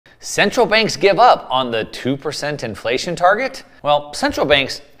Central banks give up on the 2% inflation target? Well, central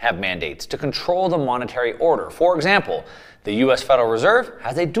banks have mandates to control the monetary order. For example, the U.S. Federal Reserve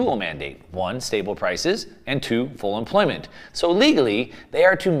has a dual mandate: one, stable prices, and two, full employment. So legally, they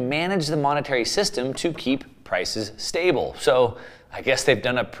are to manage the monetary system to keep prices stable. So I guess they've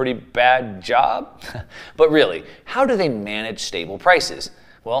done a pretty bad job. But really, how do they manage stable prices?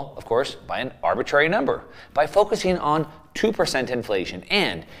 Well, of course, by an arbitrary number, by focusing on 2% inflation.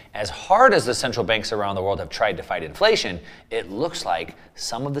 And as hard as the central banks around the world have tried to fight inflation, it looks like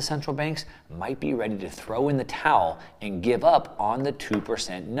some of the central banks might be ready to throw in the towel and give up on the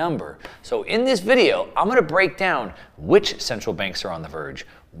 2% number. So in this video, I'm going to break down which central banks are on the verge,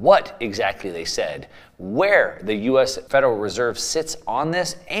 what exactly they said, where the U.S. Federal Reserve sits on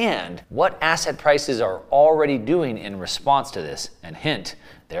this, and what asset prices are already doing in response to this. And hint,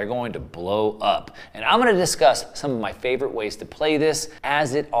 they're going to blow up. And I'm going to discuss some of my favorite ways to play this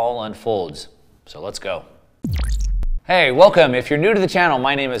as it all unfolds. So let's go. Hey, welcome. If you're new to the channel,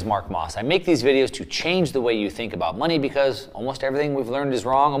 my name is Mark Moss. I make these videos to change the way you think about money because almost everything we've learned is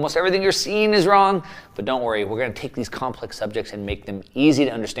wrong. Almost everything you're seeing is wrong. But don't worry, we're going to take these complex subjects and make them easy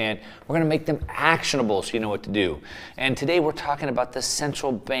to understand. We're going to make them actionable so you know what to do. And today we're talking about the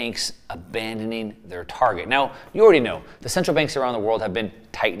central banks abandoning their target. Now, you already know the central banks around the world have been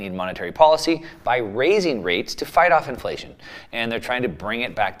tightening monetary policy by raising rates to fight off inflation. And they're trying to bring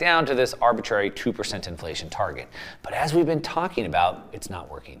it back down to this arbitrary 2% inflation target. But as we've been talking about, it's not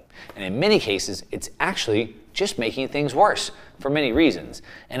working. And in many cases, it's actually just making things worse for many reasons.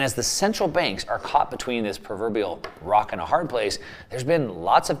 And as the central banks are caught between this proverbial rock and a hard place, there's been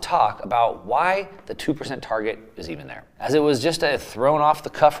lots of talk about why the 2% target is even there. As it was just a thrown off the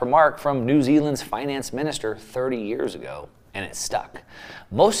cuff remark from New Zealand's finance minister 30 years ago, and it stuck.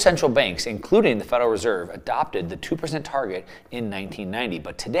 Most central banks, including the Federal Reserve, adopted the 2% target in 1990,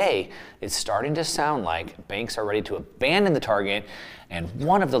 but today it's starting to sound like banks are ready to abandon the target, and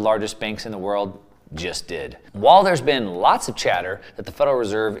one of the largest banks in the world just did. While there's been lots of chatter that the Federal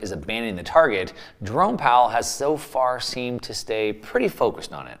Reserve is abandoning the target, Jerome Powell has so far seemed to stay pretty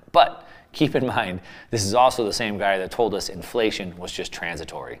focused on it. But keep in mind, this is also the same guy that told us inflation was just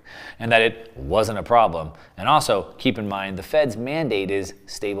transitory and that it wasn't a problem. And also, keep in mind, the Fed's mandate is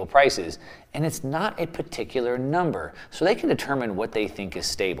stable prices, and it's not a particular number, so they can determine what they think is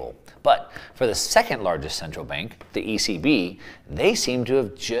stable. But for the second largest central bank, the ECB, they seem to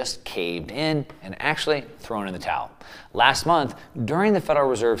have just caved in and actually thrown in the towel. Last month, during the Federal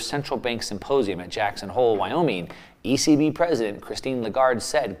Reserve Central Bank Symposium at Jackson Hole, Wyoming, ECB President Christine Lagarde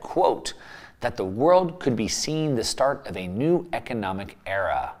said, quote, that the world could be seeing the start of a new economic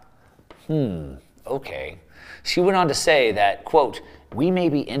era. Okay. She went on to say that, quote, we may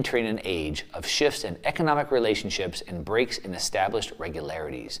be entering an age of shifts in economic relationships and breaks in established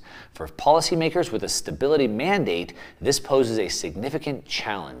regularities. For policymakers with a stability mandate, this poses a significant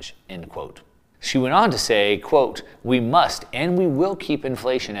challenge, end quote. She went on to say, quote, we must and we will keep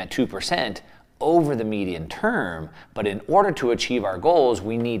inflation at 2% over the medium term, but in order to achieve our goals,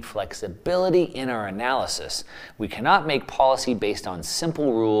 we need flexibility in our analysis. We cannot make policy based on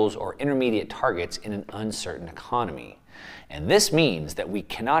simple rules or intermediate targets in an uncertain economy. And this means that we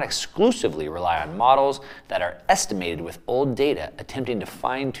cannot exclusively rely on models that are estimated with old data attempting to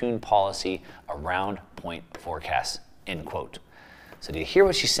fine-tune policy around point forecasts, end quote. So do you hear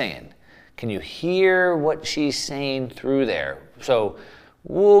what she's saying? Can you hear what she's saying through there? So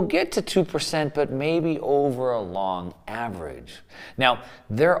we'll get to 2%, but maybe over a long average. Now,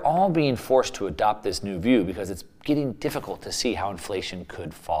 they're all being forced to adopt this new view because it's getting difficult to see how inflation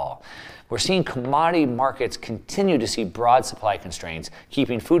could fall. We're seeing commodity markets continue to see broad supply constraints,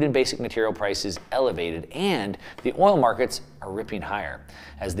 keeping food and basic material prices elevated, and the oil markets are ripping higher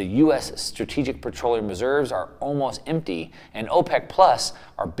as the U.S. strategic petroleum reserves are almost empty and OPEC Plus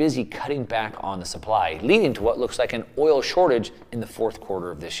are busy cutting back on the supply, leading to what looks like an oil shortage in the fourth quarter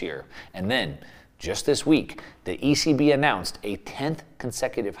of this year. And then, just this week, the ECB announced a 10th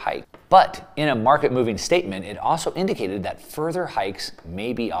consecutive hike. But in a market-moving statement, it also indicated that further hikes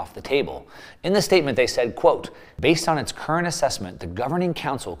may be off the table. In the statement, they said, quote, based on its current assessment, the Governing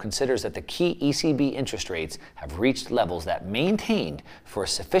Council considers that the key ECB interest rates have reached levels that, maintained for a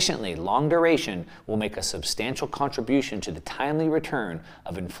sufficiently long duration, will make a substantial contribution to the timely return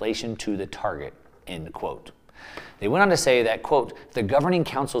of inflation to the target, end quote. They went on to say that, quote, the Governing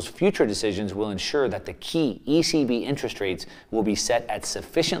Council's future decisions will ensure that the key ECB interest rates will be set at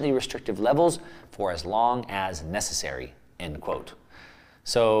sufficiently restrictive levels for as long as necessary, end quote.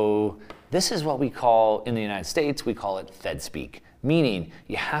 So this is what we call, in the United States, we call it Fed speak. meaning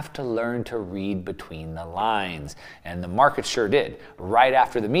you have to learn to read between the lines. And the market sure did. Right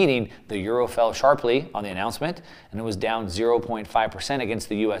after the meeting, the euro fell sharply on the announcement, and it was down 0.5% against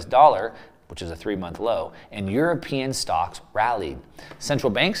the US dollar, which is a 3-month low, and European stocks rallied. Central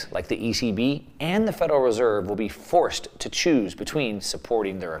banks like the ECB and the Federal Reserve will be forced to choose between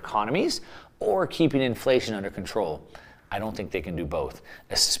supporting their economies or keeping inflation under control. I don't think they can do both,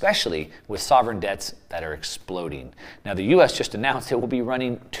 especially with sovereign debts that are exploding. Now, the US just announced it will be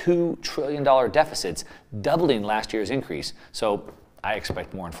running $2 trillion deficits, doubling last year's increase. So I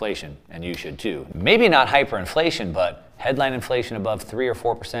expect more inflation, and you should too. Maybe not hyperinflation, but headline inflation above 3 or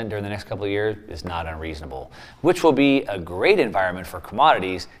 4% during the next couple of years is not unreasonable, which will be a great environment for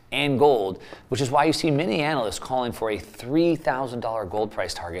commodities and gold, which is why you see many analysts calling for a $3,000 gold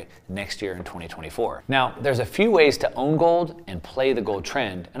price target next year in 2024. Now, there's a few ways to own gold and play the gold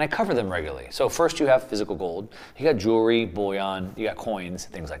trend, and I cover them regularly. So first you have physical gold, you got jewelry, bullion, you got coins,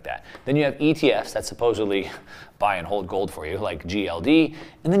 things like that. Then you have ETFs that supposedly buy and hold gold for you, like GLD,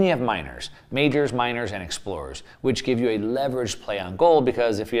 and then you have miners, majors, miners, and explorers, which give you a leveraged play on gold,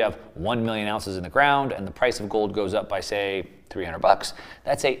 because if you have 1 million ounces in the ground and the price of gold goes up by, say, $300,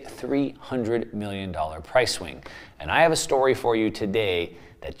 that's a $300 million price swing. And I have a story for you today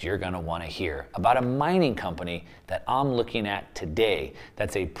that you're gonna wanna hear about a mining company that I'm looking at today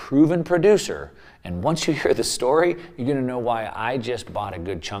that's a proven producer. And once you hear the story, you're gonna know why I just bought a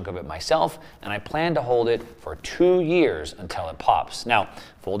good chunk of it myself, and I plan to hold it for 2 years until it pops. Now,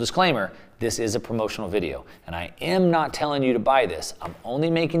 full disclaimer, this is a promotional video, and I am not telling you to buy this. I'm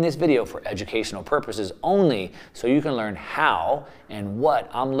only making this video for educational purposes only, so you can learn how and what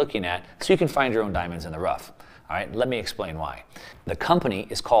I'm looking at so you can find your own diamonds in the rough. All right, let me explain why. The company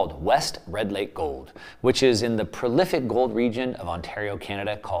is called West Red Lake Gold, which is in the prolific gold region of Ontario,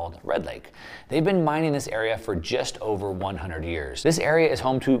 Canada, called Red Lake. They've been mining this area for just over 100 years. This area is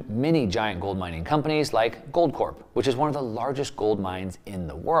home to many giant gold mining companies like Goldcorp, which is one of the largest gold mines in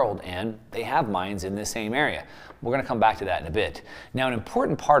the world, and they have mines in this same area. We're gonna come back to that in a bit. Now, an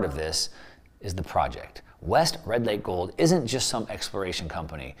important part of this is the project. West Red Lake Gold isn't just some exploration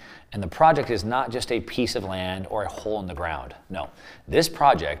company, and the project is not just a piece of land or a hole in the ground. No, this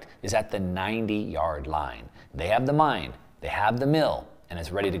project is at the 90-yard line. They have the mine, they have the mill, and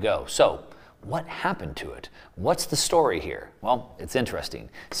it's ready to go. So, what happened to it? What's the story here? Well, it's interesting.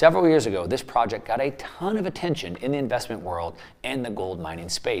 Several years ago, this project got a ton of attention in the investment world and the gold mining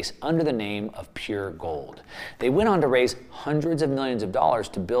space under the name of Pure Gold. They went on to raise hundreds of millions of dollars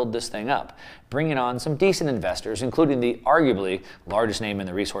to build this thing up, bringing on some decent investors, including the arguably largest name in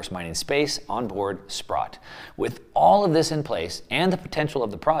the resource mining space on board, Sprott. With all of this in place and the potential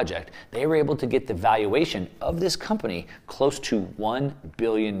of the project, they were able to get the valuation of this company close to $1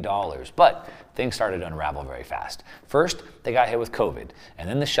 billion. But things started to unravel very fast. First, they got hit with COVID, and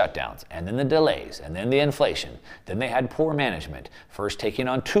then the shutdowns, and then the delays, and then the inflation. Then they had poor management, first taking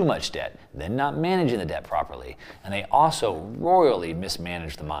on too much debt, then not managing the debt properly, and they also royally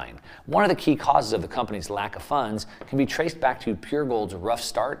mismanaged the mine. One of the key causes of the company's lack of funds can be traced back to Pure Gold's rough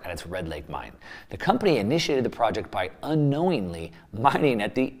start at its Red Lake mine. The company initiated the project by unknowingly mining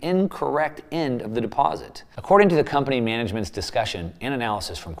at the incorrect end of the deposit. According to the company management's discussion and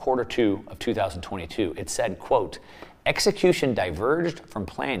analysis from Q2 of 2022, it said, quote, "Execution diverged from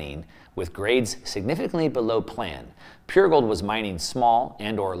planning with grades significantly below plan. Pure Gold was mining small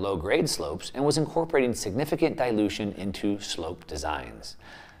and or low grade slopes and was incorporating significant dilution into slope designs."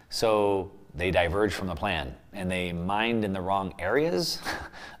 So they diverged from the plan and they mined in the wrong areas,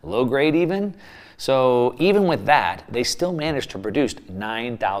 low grade even. So even with that, they still managed to produce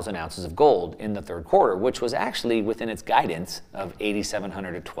 9,000 ounces of gold in the third quarter, which was actually within its guidance of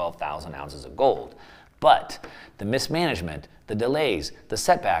 8,700 to 12,000 ounces of gold. But the mismanagement, the delays, the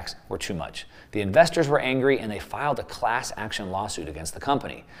setbacks were too much. The investors were angry and they filed a class action lawsuit against the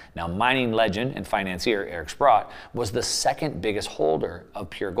company. Now, mining legend and financier Eric Sprott was the second biggest holder of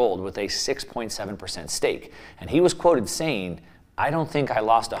Pure Gold with a 6.7% stake. And he was quoted saying, "I don't think I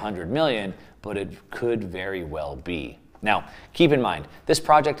lost 100 million, but it could very well be." Now, keep in mind, this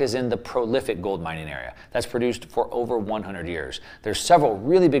project is in the prolific gold mining area that's produced for over 100 years. There's several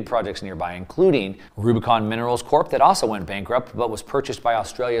really big projects nearby, including Rubicon Minerals Corp that also went bankrupt but was purchased by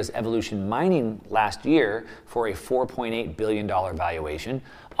Australia's Evolution Mining last year for a $4.8 billion valuation.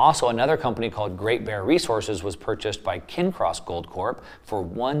 Also, another company called Great Bear Resources was purchased by Kincross Gold Corp for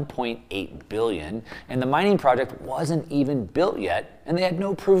 $1.8 billion, and the mining project wasn't even built yet, and they had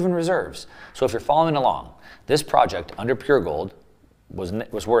no proven reserves. So if you're following along, this project under Pure Gold,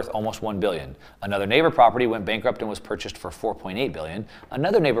 was worth almost $1 billion. Another neighbor property went bankrupt and was purchased for $4.8 billion.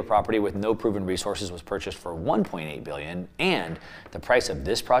 Another neighbor property with no proven resources was purchased for $1.8 billion. And the price of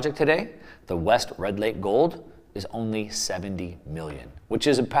this project today, the West Red Lake Gold, is only $70 million, which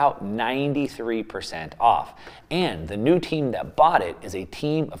is about 93% off. And the new team that bought it is a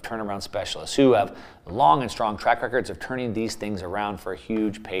team of turnaround specialists who have long and strong track records of turning these things around for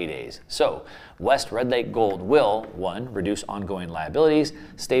huge paydays. So West Red Lake Gold will, 1, reduce ongoing liabilities,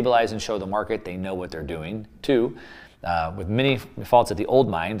 stabilize and show the market they know what they're doing. 2, with many faults at the old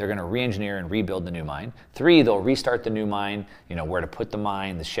mine, they're going to re-engineer and rebuild the new mine. 3, they'll restart the new mine, where to put the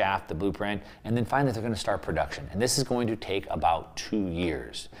mine, the shaft, the blueprint, and then finally they're going to start production. And this is going to take about 2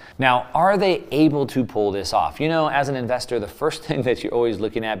 years. Now, are they able to pull this off? As an investor, the first thing that you're always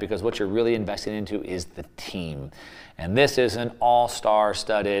looking at, because what you're really investing into is the team. And this is an all-star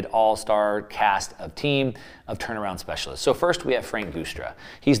studded, all-star cast of team of turnaround specialists. So first we have Frank Gustra.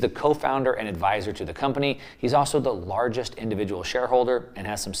 He's the co-founder and advisor to the company. He's also the largest individual shareholder and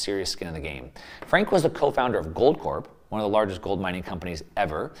has some serious skin in the game. Frank was the co-founder of Goldcorp, one of the largest gold mining companies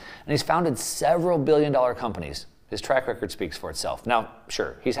ever, and he's founded several billion-dollar companies. His track record speaks for itself. Now,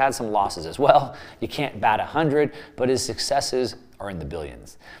 sure, he's had some losses as well. You can't bat 100, but his successes are in the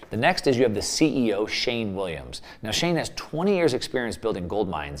billions. The next is you have the CEO, Shane Williams. Now, Shane has 20 years experience building gold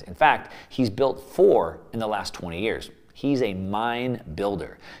mines. In fact, he's built 4 in the last 20 years. He's a mine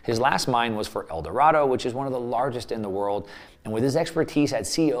builder. His last mine was for El Dorado, which is one of the largest in the world. And with his expertise as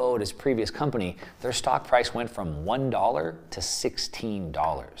CEO at his previous company, their stock price went from $1 to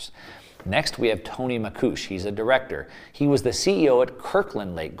 $16. Next, we have Tony Makush. He's a director. He was the CEO at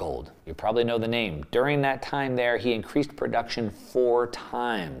Kirkland Lake Gold. You probably know the name. During that time there, he increased production 4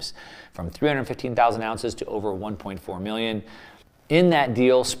 times, from 315,000 ounces to over 1.4 million. In that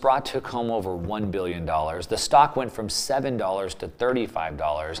deal, Sprott took home over $1 billion. The stock went from $7 to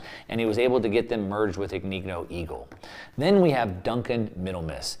 $35, and he was able to get them merged with Agnico Eagle. Then we have Duncan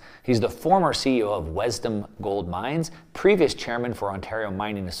Middlemiss. He's the former CEO of Wesdome Gold Mines, previous chairman for Ontario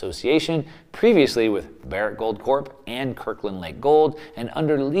Mining Association, previously with Barrick Gold Corp and Kirkland Lake Gold, and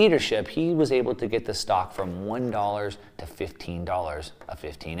under leadership, he was able to get the stock from $1 to $15, a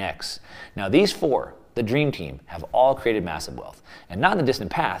 15x. Now these 4, the dream team, have all created massive wealth, and not in the distant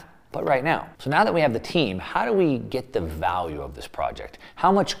past, but right now. So now that we have the team, how do we get the value of this project?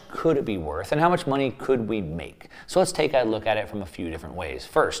 How much could it be worth, and how much money could we make? So let's take a look at it from a few different ways.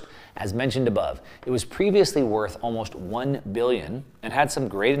 First, as mentioned above, it was previously worth almost $1 billion and had some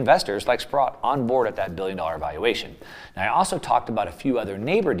great investors like Sprott on board at that $1 billion valuation. Now, I also talked about a few other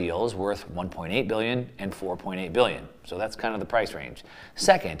neighbor deals worth $1.8 billion and $4.8 billion. So that's kind of the price range.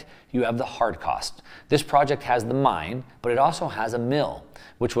 Second, you have the hard cost. This project has the mine, but it also has a mill,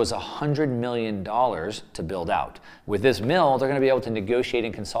 which was $100 million to build out. With this mill, they're going to be able to negotiate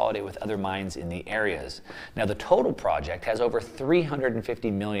and consolidate with other mines in the areas. Now, the total project has over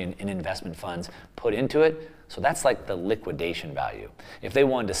 $350 million in investment funds put into it, so that's like the liquidation value. If they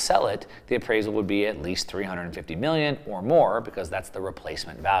wanted to sell it, the appraisal would be at least $350 million or more, because that's the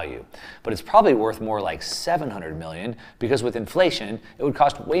replacement value. But it's probably worth more like $700 million, because with inflation, it would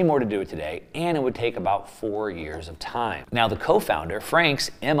cost way more to do it today, and it would take about 4 years of time. Now, the co-founder, Frank's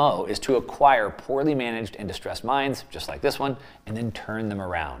MO, is to acquire poorly managed and distressed mines, just like this one, and then turn them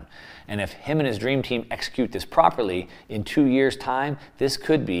around. And if him and his dream team execute this properly, in 2 years' time,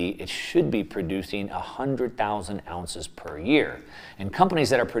 it should be producing 100,000 ounces per year. And companies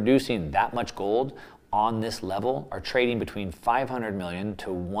that are producing that much gold on this level are trading between 500 million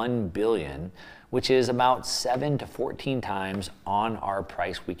to 1 billion, which is about 7 to 14 times on our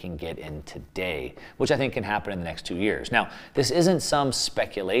price we can get in today, which I think can happen in the next 2 years. Now, this isn't some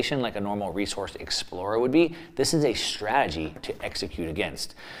speculation like a normal resource explorer would be. This is a strategy to execute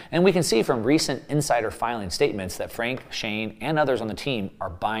against. And we can see from recent insider filing statements that Frank, Shane, and others on the team are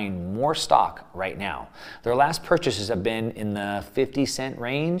buying more stock right now. Their last purchases have been in the 50-cent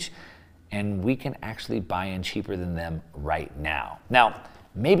range, and we can actually buy in cheaper than them right now. Now,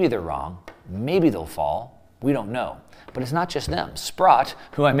 maybe they're wrong, maybe they'll fall, we don't know. But it's not just them. Sprott,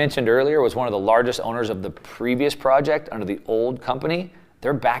 who I mentioned earlier was one of the largest owners of the previous project under the old company,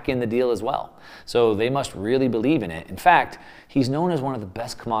 they're back in the deal as well. So they must really believe in it. In fact, he's known as one of the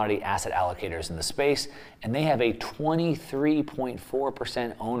best commodity asset allocators in the space, and they have a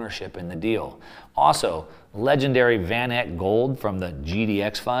 23.4% ownership in the deal. Also, legendary Van Eck Gold from the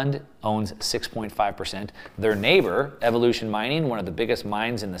GDX fund owns 6.5%. Their neighbor, Evolution Mining, one of the biggest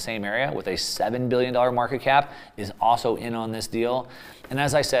mines in the same area with a $7 billion market cap, is also in on this deal. And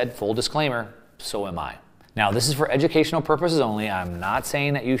as I said, full disclaimer, so am I. Now, this is for educational purposes only. I'm not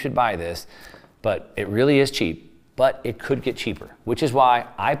saying that you should buy this, but it really is cheap. but it could get cheaper, which is why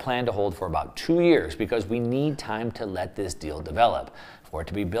I plan to hold for about 2 years, because we need time to let this deal develop. For it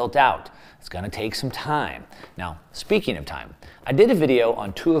to be built out, it's going to take some time. Now, speaking of time, I did a video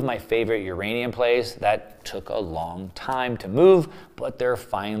on 2 of my favorite uranium plays that took a long time to move, but they're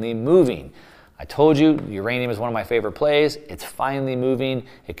finally moving. I told you uranium is one of my favorite plays. It's finally moving.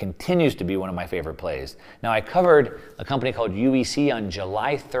 It continues to be one of my favorite plays. Now, I covered a company called UEC on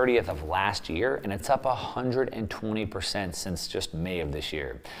July 30th of last year, and it's up 120% since just May of this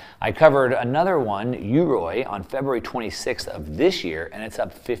year. I covered another one, UROY, on February 26th of this year, and it's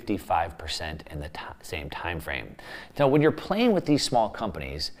up 55% in the same time frame. Now, when you're playing with these small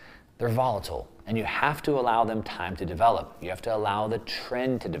companies, they're volatile, and you have to allow them time to develop. You have to allow the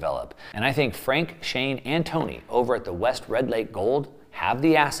trend to develop. And I think Frank, Shane, and Tony over at the West Red Lake Gold have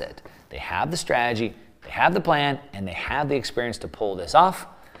the asset, they have the strategy, they have the plan, and they have the experience to pull this off.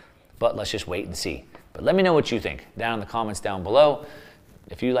 But let's just wait and see. But let me know what you think down in the comments down below.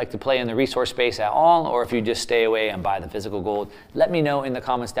 If you like to play in the resource space at all, or if you just stay away and buy the physical gold, let me know in the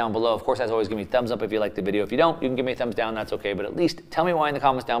comments down below. Of course, as always, give me a thumbs up if you like the video. If you don't, you can give me a thumbs down, that's okay. But at least tell me why in the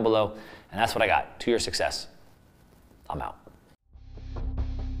comments down below. And that's what I got. To your success. I'm out.